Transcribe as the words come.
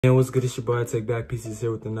And what's good, it's your boy I Take Back Pieces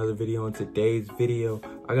here with another video. In today's video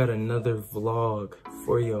I got another vlog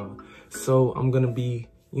for y'all. So I'm gonna be,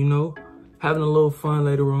 you know, having a little fun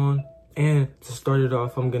later on, and to start it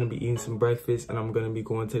off I'm gonna be eating some breakfast and I'm gonna be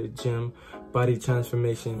going to the gym, body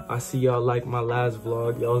transformation. I see y'all like my last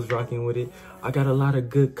vlog, y'all was rocking with it. I got a lot of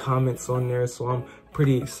good comments on there, so I'm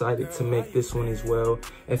pretty excited to make this one as well.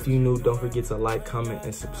 If you new, don't forget to like, comment,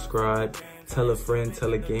 and subscribe. Tell a friend,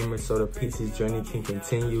 tell a gamer, so the Pieces journey can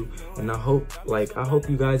continue. And I hope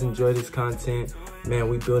you guys enjoy this content. Man,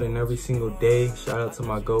 we building every single day. Shout out to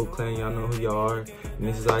my Gold Clan, y'all know who y'all are. And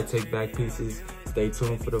this is I Take Back Pieces. Stay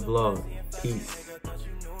tuned for the vlog. Peace.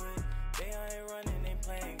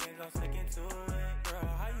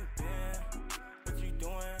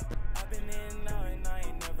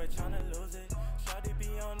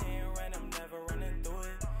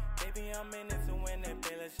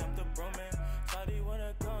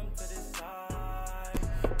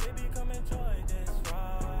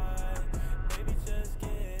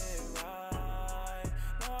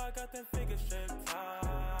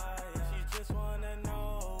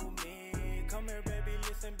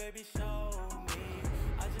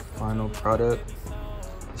 Final product,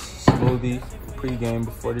 smoothie, pre-game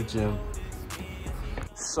before the gym.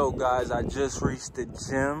 So guys, I just reached the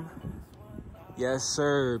gym. Yes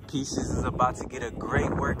sir, Pieces is about to get a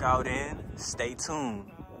great workout in. Stay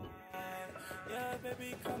tuned. Yeah,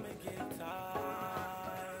 baby, come and get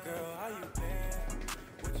tired. Girl, how you been?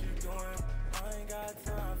 What you doing? I ain't got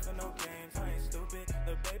time for no games, I ain't stupid.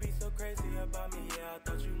 The baby so crazy about me, yeah, I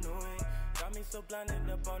thought you knew it. Got me so blinded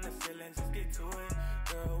up on the ceiling, just get to it.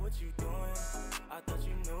 Girl, what you doing? I thought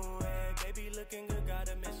you knew it. Baby looking good,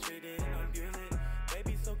 gotta mistreat it and abuse it.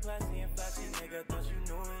 Baby so classy and flashy, nigga, thought you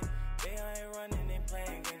knew it. They ain't running and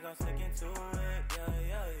playing games, I'm sticking to it. Yeah,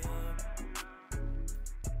 yeah, yeah.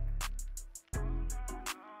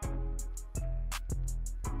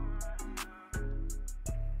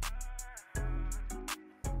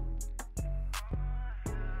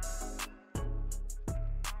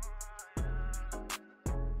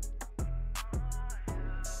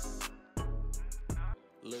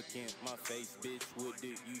 Look in my face, bitch, what do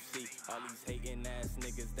you see? All these hating ass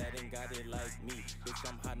niggas that ain't got it like me. Bitch,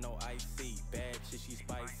 I'm hot, no icy. Bad shit, she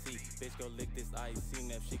spicy. Bitch, go lick this icy.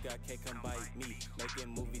 If she got cake, come bite me.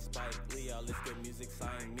 Making movies Spike Lee. All this good music,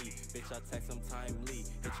 sign me. Bitch, I take some time, Lee.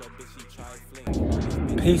 Hit your bitch, she try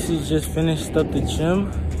fling. Pieces just finished up the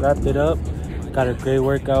gym, wrapped it up. Got a great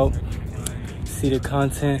workout. See the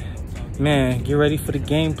content. Man, get ready for the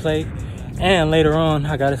gameplay. And later on,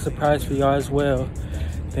 I got a surprise for y'all as well.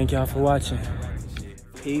 Thank y'all for watching.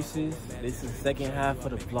 Pieces, this is the second half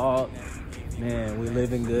of the vlog. Man, we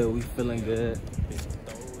living good, we feeling good.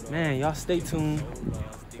 Man, y'all stay tuned.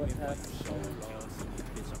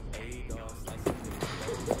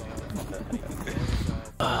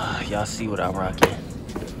 Y'all see what I'm rocking.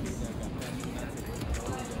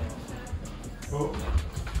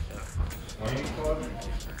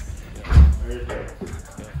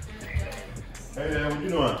 Hey man, what you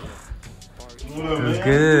doing? What's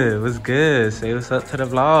good? What's good? Say what's up to the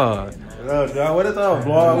vlog. What is up,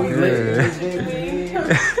 vlog? We lit.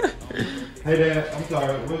 Hey Dad, I'm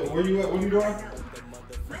sorry. Where you at? What you doing?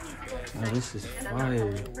 Oh, this is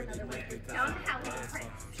fire.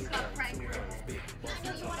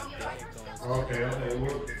 Okay.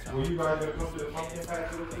 Will you guys come to the pumpkin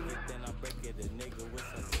patch?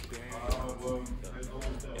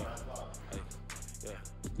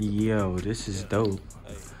 Yo, this is dope.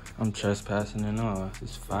 I'm trespassing and all.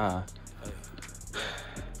 It's fire.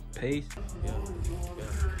 Peace.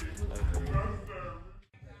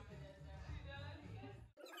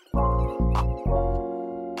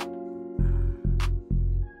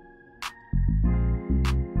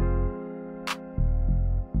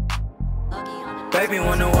 Baby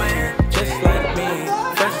wanna win, just like me.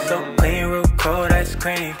 Fresh so clean, real cold ice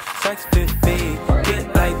cream. 6 feet,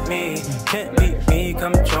 get like me. Can't beat me,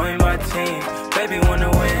 come join my team. Baby wanna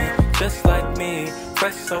win, just like me.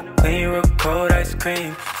 Fresh so clean, real cold ice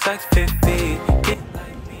cream. 6 feet, get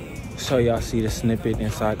like me. So y'all see the snippet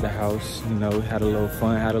inside the house. You know, we had a little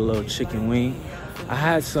fun, had a little chicken wing. I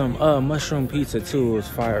had some mushroom pizza too, it was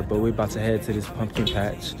fire, but we're about to head to this pumpkin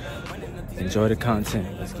patch. Enjoy the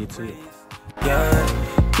content, let's get to it.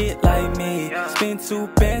 Yeah, get like me. Spend 2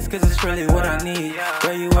 bands cause it's really what I need.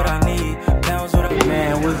 Girl, you what I need. Now is what I need.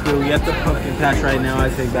 Man, what's good? We at the pumpkin patch right now. I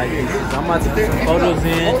Take Back Pieces. I'm about to get some photos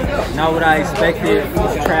in. Not what I expected.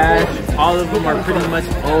 It's trash. All of them are pretty much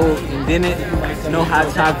old and didn't. No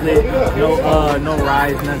hot chocolate, no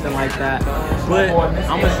rice, nothing like that. But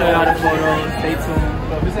I'm gonna show y'all the photos. Stay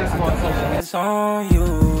tuned. It's on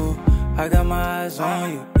you. I got my eyes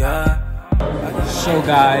on you, yeah. So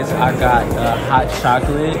guys, I got hot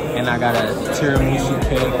chocolate and I got a tiramisu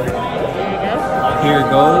cake. Here it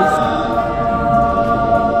goes.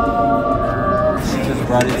 She just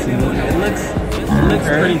brought it to me. It looks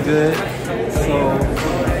pretty good. So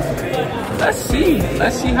let's see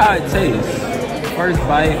how it tastes. First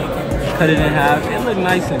bite, cut it in half. It looked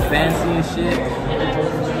nice and fancy and shit.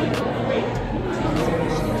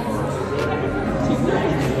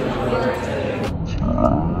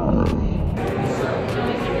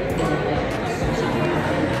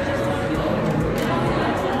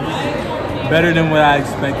 Better than what I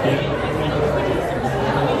expected.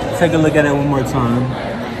 Take a look at it one more time.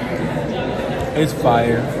 It's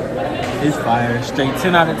fire. It's fire. Straight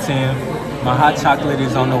 10 out of 10. My hot chocolate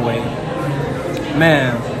is on the way.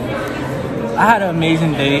 Man, I had an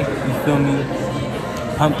amazing day. You feel me?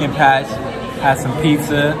 Pumpkin patch. Had some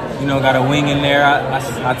pizza. You know, got a wing in there.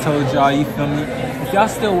 I told y'all, you feel me? If y'all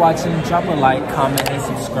still watching, drop a like, comment, and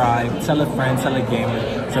subscribe. Tell a friend, tell a gamer,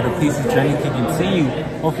 so the Pieces journey can continue.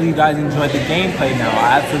 Hopefully you guys enjoyed the gameplay now.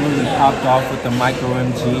 I absolutely popped off with the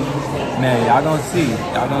MICROMG. Man, y'all gonna see.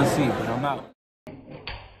 Y'all gonna see, but I'm out.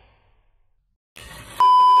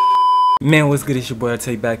 Man, what's good? It's your boy, I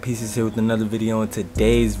Take Back Pieces here with another video. In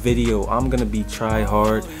today's video, I'm gonna be try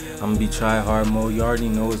hard. I'm gonna be try hard mode. You already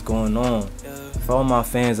know what's going on. For all my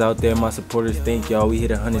fans out there, my supporters, thank y'all. We hit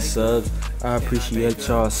 100 subs. I appreciate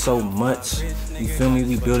y'all so much. You feel me?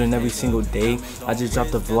 We building every single day. I just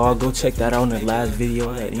dropped a vlog. Go check that out in the last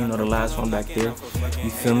video. That, you know, the last one back there. You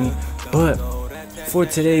feel me? But for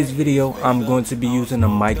today's video, I'm going to be using a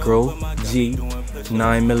MICROMG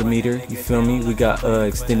 9mm. You feel me? We got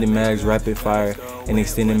extended mags, rapid fire, and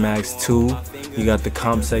extended mags 2. You got the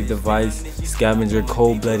CompSec device, scavenger,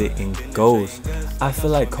 cold-blooded, and ghost. I feel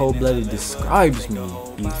like cold-blooded describes me.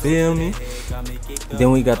 You feel me?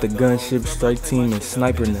 Then we got the gunship, strike team, and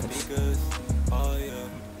sniper nest.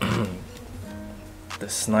 The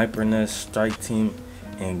sniper nest, strike team,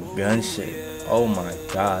 and gunship. Oh my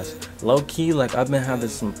gosh. Low key, like, I've been having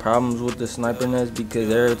some problems with the sniper nest because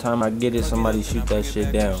every time I get it, somebody shoot that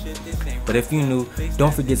shit down. But if you new,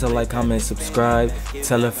 don't forget to like, comment, subscribe,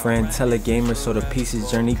 tell a friend, tell a gamer, so the Pieces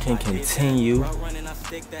journey can continue.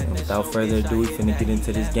 And without further ado, we finna get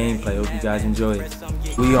into this gameplay. Hope you guys enjoy it.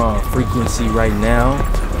 We are on frequency right now.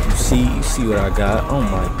 You see what I got. Oh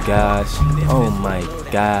my gosh. Oh my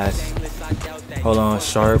gosh. Hold on,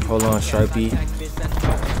 Sharp. Hold on, Sharpie.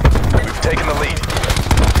 We've taken the lead.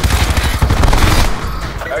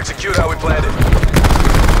 Execute how we planned it.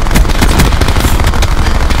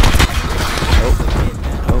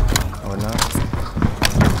 Oh, or not.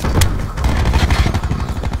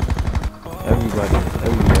 Everybody,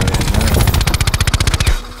 everywhere. Man.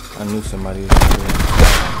 I knew somebody was there.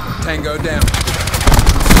 Tango down.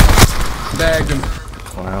 Bagged him.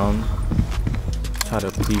 Clown. Try to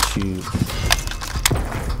pre-shoot.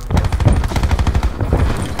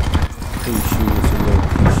 Pre-shoot is a little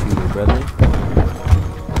pre-shooter, brother.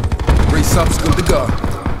 Resubs good to go.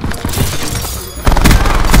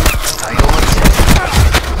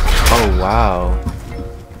 Oh, wow.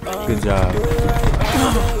 Good job.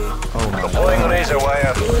 Oh, my Deploying God. laser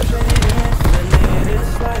wire.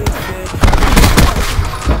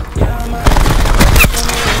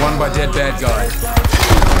 One by dead bad guy.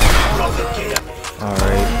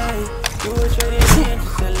 Alright.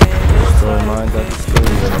 Destroy mine, that's the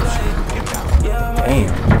story.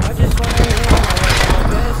 Damn.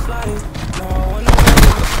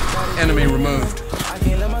 Enemy removed.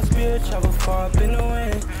 He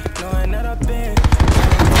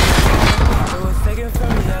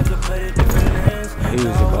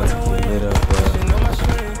was about to get lit up, bro.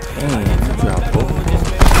 Damn, you dropped both of them.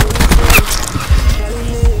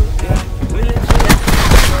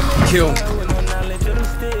 Kill.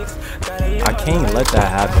 I can't let that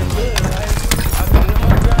happen.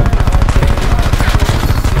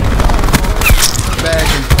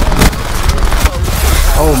 Bagged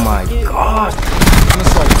Oh my God.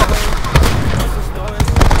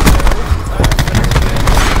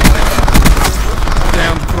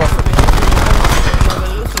 down the prophet.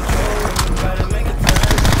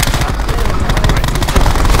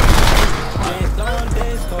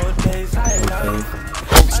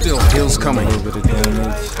 Hold still, heal's coming. A little bit of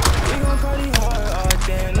damage.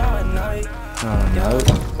 Oh no.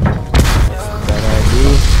 Bad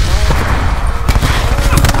idea.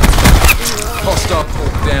 Hostile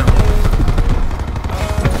pulled down.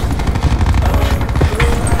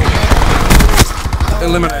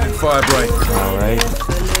 Eliminated fire break. Alright.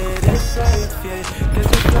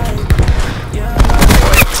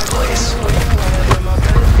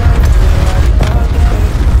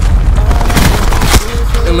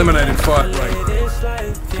 eliminated fight rate.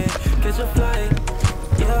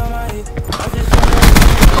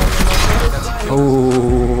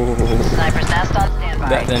 Oh, Sniper's nest on standby.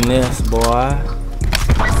 got the nest, boy.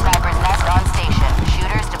 Sniper's nest on station.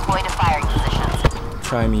 Shooters deploy to firing positions.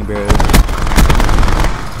 Try me, bro.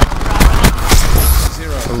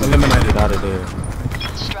 Eliminated. Get out of there.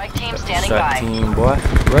 Strike team standing Strike by. team, boy.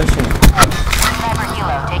 Rushing. Sniper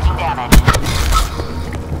helo taking damage.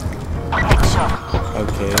 Headshot.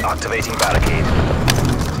 Okay. Activating barricade.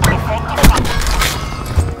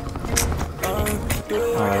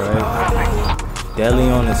 Alright. Deli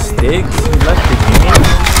on the sticks. He left the game.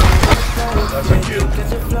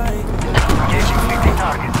 Engaging fleeting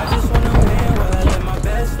target.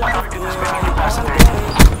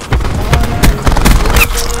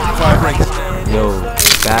 Fight rate. Yo,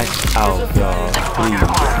 back out, y'all. Please.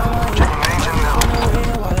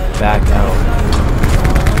 Back out.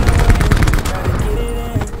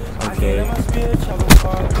 Okay.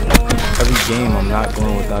 Every game I'm not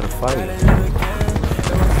going without a fight.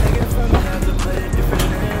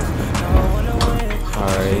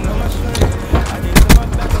 Alright.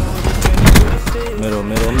 Middle.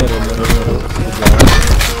 Good job.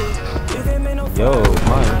 Yo,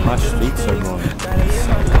 my streaks are going.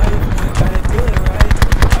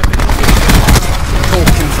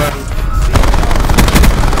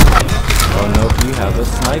 Oh no, you have a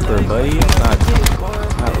sniper, buddy. Not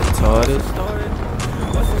retarded.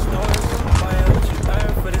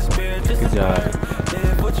 Good job.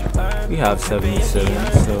 We have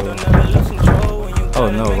 77, so. Oh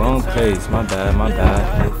no, wrong place. My bad.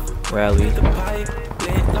 Rally.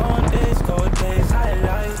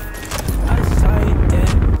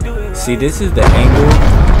 See, this is the angle.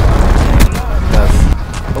 That's.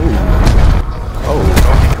 Oh.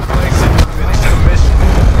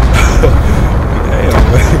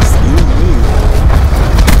 Damn, excuse me.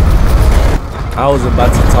 I was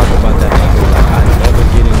about to talk about that angle. Like, I never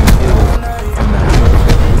get any kills from that angle,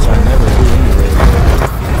 which I never do anyway.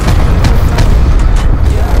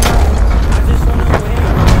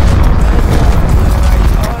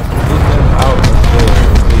 Get them out of there,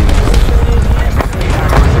 please.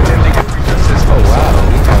 Oh wow,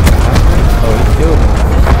 he got that. Oh, he killed him.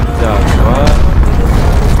 Good job, squad.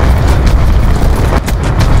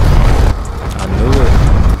 I knew it.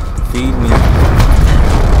 Feed me.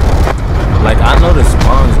 Like, I know the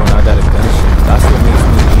spawns when I got a gunshot. That's what makes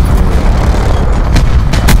me equal.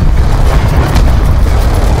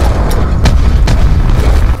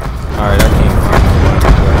 Alright, I can't find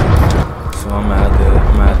nobody, so I'm gonna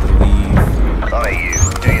have to leave. Alright, you.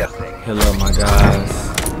 Do your thing. Heal up my guys.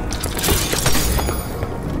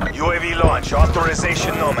 UAV launch.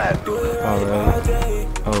 Authorization nomad. Alright.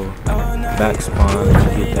 Oh, back spawn.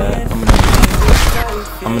 Get that.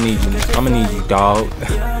 I'm gonna need you, dog.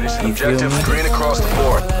 You feel Objective me? green across the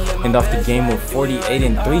board. End off the game with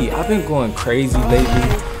 48-3. I've been going crazy lately,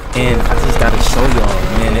 and I just gotta show y'all,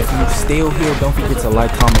 man. If you still here, don't forget to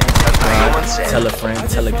like, comment, and subscribe. Tell a friend,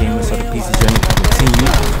 tell a gamer, so the pieces journey can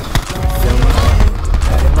continue. Feel me?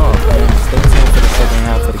 I don't know, man. Stay tuned for the second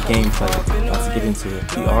half of the gameplay. About to get into it.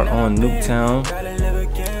 We are on Nuketown.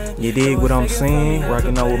 You dig what I'm saying?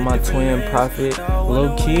 Rocking out with my twin Prophet.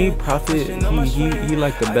 Low key, Prophet, he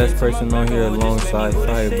like the best person on here alongside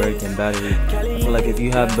Firebreak and Battery. I feel like if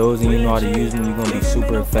you have those and you know how to use them, you're gonna be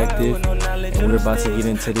super effective. And we're about to get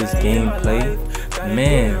into this gameplay.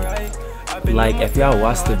 Man, like if y'all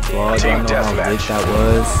watched the vlog, y'all know how lit that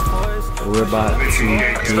was. We're about to get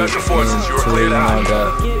into it. You know,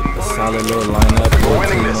 got a solid little lineup, little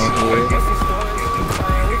team on here.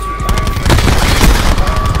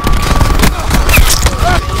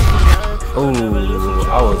 Ooh,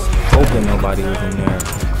 I was hoping nobody was in there.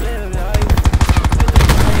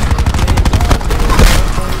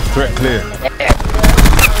 Threat clear.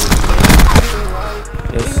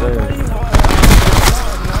 Yes, sir.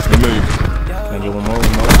 Remove. Can I get one more?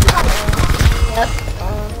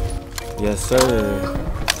 Yes, sir.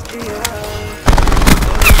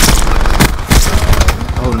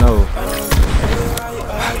 Oh, no.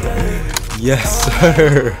 Yes,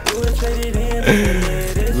 sir.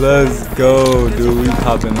 Let's go, dude. We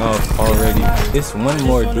popping off already. It's one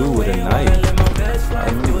more dude with a knife.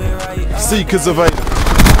 Seekers of aid.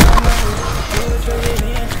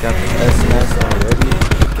 Got the SMS already.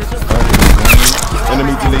 Started the game.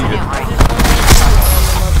 Enemy deleted.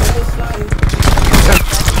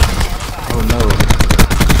 Oh no.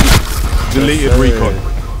 Deleted Yes, recon.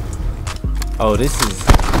 Oh, this is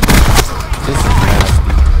nasty.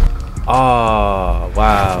 Oh,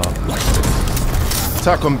 wow.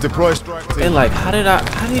 TACOM deploy strike team. And like, how did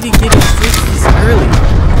he get his streaks this early?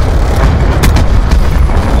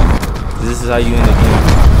 This is how you end the game.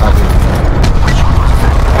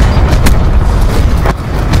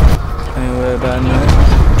 Ain't worried about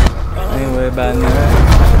nothing. Ain't worried about nothing.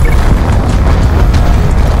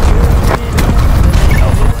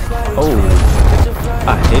 Oh, I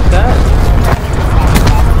hit that?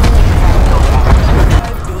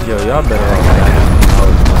 Yo, y'all better off that.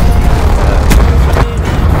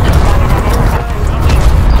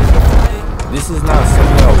 This is not some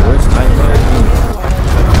of y'all worst nightmare.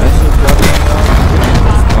 That shit dropping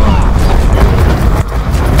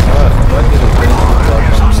What did it drop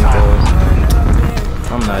on me, though?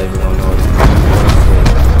 I'm not even gonna know what to do.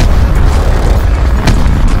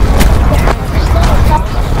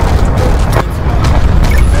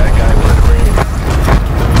 Bad guy murdering.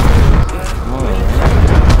 Come on, man.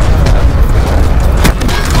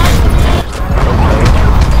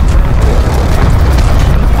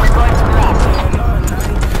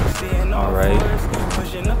 Alright.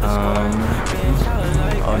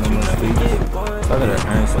 Oh, no more sleep. Look at that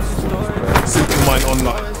iron system, bro. Super mine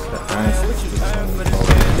online. The iron system is on the phone.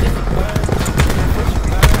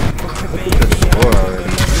 Look at the score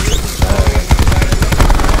already.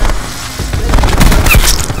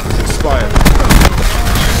 Expired.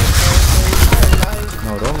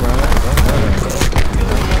 No, don't run.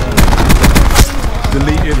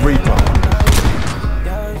 Deleted Reaper.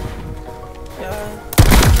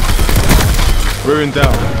 Ruined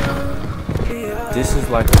down. This is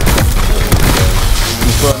like a...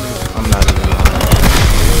 Confirming. I'm not even...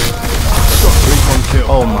 Recon kill.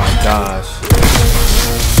 Oh my gosh.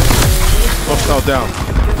 Hostile down.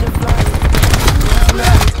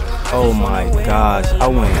 Oh my gosh. I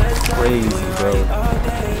went crazy, bro.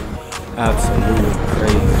 Absolutely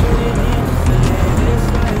crazy.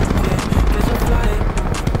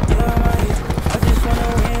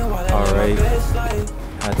 Alright.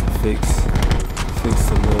 Had to fix the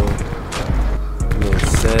little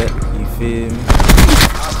set. You feel me?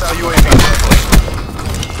 Hostile UAV.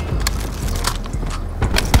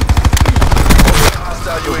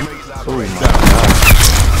 Hostile UAV. Oh my gosh.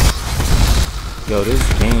 Yo, this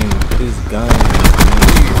gun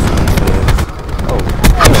oh.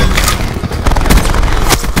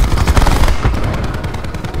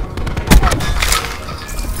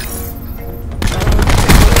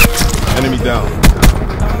 Enemy down.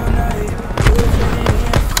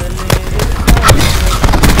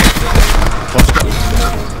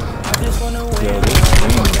 Yo, this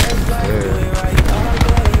game is weird.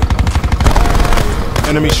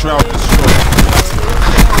 Enemy shroud destroyed.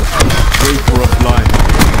 Reaper offline.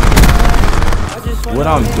 What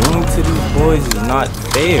I'm doing to these boys is not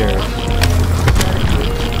fair.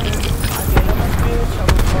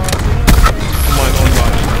 Mine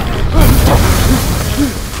online.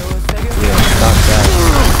 Yeah, stop that.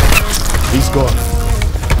 He's gone.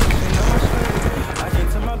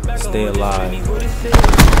 Stay alive.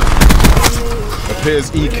 Appears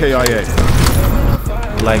EKIA.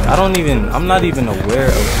 Like, I'm not even aware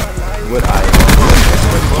of what I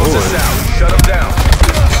Close this out. Shut him down.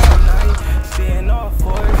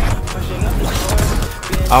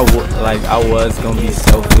 I was gonna be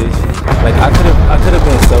selfish. Like, I could have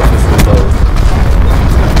been selfish with both.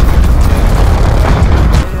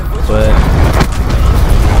 But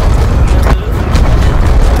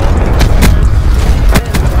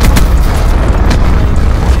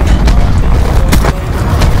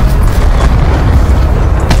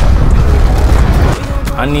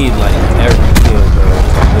I need like every kill, bro.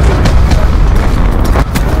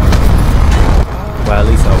 Well, at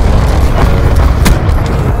least I want.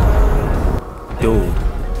 Dude.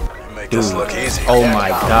 Make this look easy. Oh my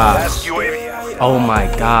gosh. Last UAV. Oh my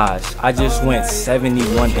gosh. I just went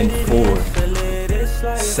 71 and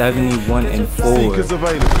 4. 71 and 4. Seekers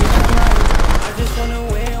available.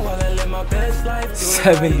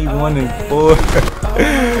 71 and 4.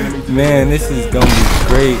 Man, this is gonna be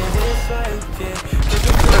great.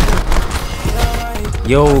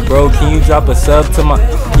 Yo, bro, can you drop a sub to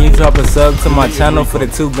my channel for the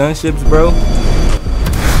 2 gunships, bro?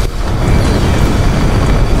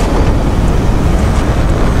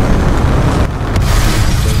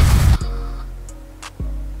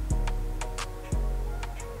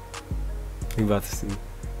 We about to see.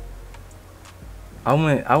 I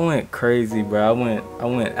went crazy, bro. I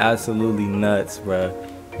went absolutely nuts, bro.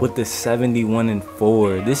 With the 71 and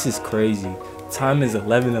 4. This is crazy. Time is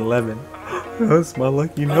 11:11. That's my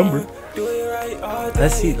lucky number.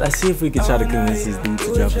 Let's see if we can try to convince this dude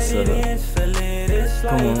to drop a sub.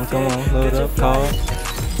 Come on, load up, call.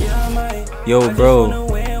 Yo, bro.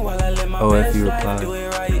 Oh, if you replied.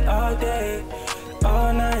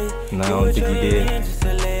 No, I don't think he did.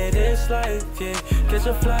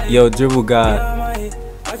 Yo, Dribble God.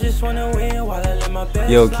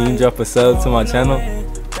 Yo, can you drop a sub to my channel?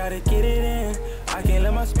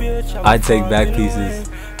 I take back pieces.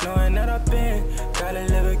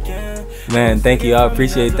 Man, thank you. I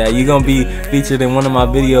appreciate that. You're gonna be featured in one of my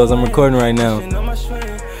videos. I'm recording right now.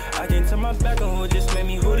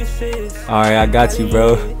 Alright, I got you,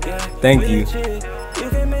 bro. Thank you.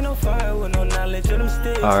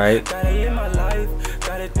 Alright.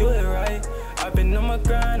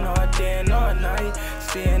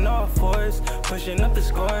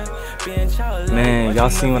 Man, y'all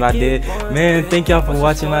seen what I did? Man, thank y'all for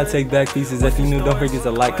watching I Take Back Pieces. If you're new, don't forget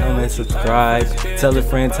to like, comment, subscribe. Tell a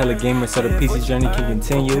friend, tell a gamer so the PC journey can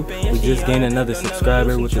continue. We just gained another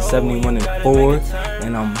subscriber with a 71 and 4.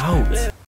 And I'm out.